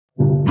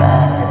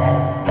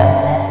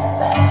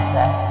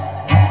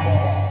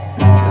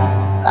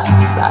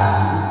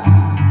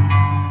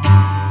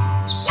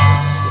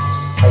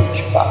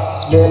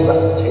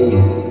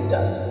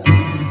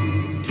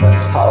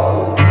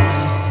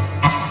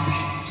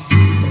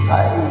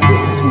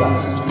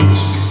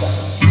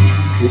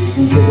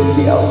Wissen will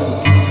sie auch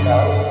nicht, die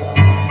Frau.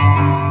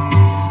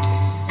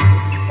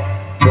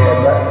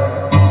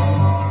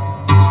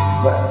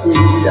 Was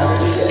ist dann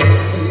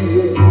jetzt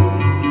hier?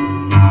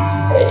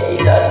 Hey,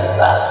 dann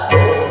macht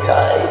es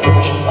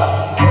keinen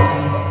Spaß,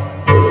 dann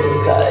macht es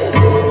keinen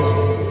hier.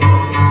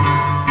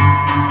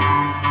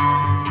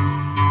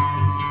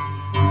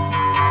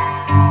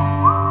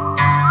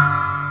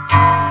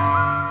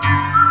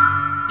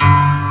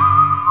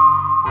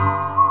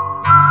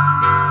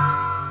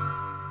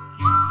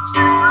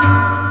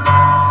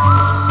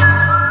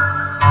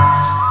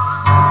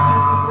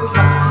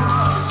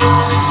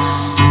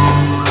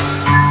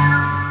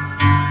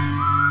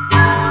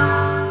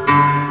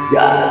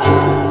 Ja, so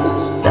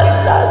ist das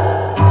dann.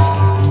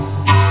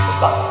 Es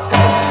macht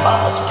keinen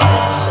Spaß,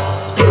 weil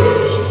sonst will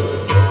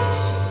ich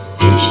jetzt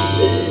nicht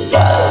will,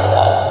 weil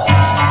dann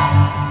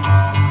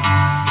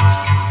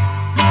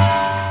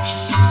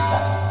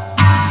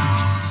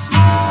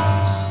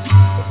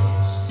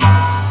ist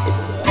das in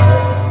der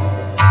Hölle.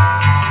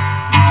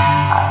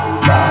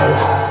 Einmal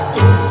hart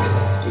und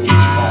kräftig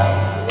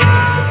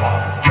meine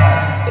Angst an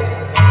den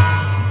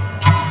Händen.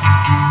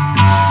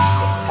 Es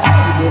kommt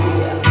keine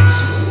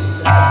Reaktion.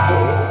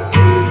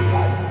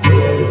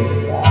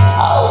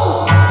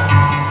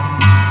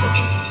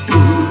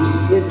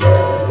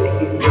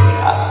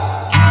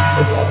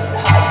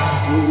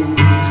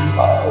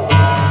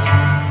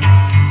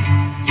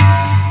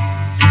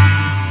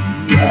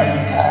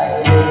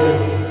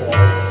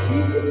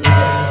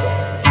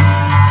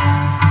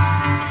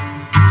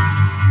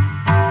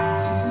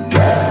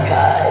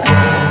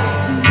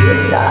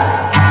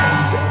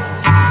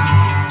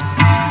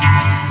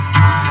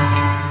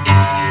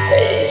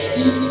 Ist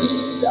die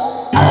wieder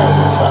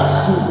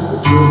einfach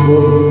nur so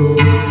rum?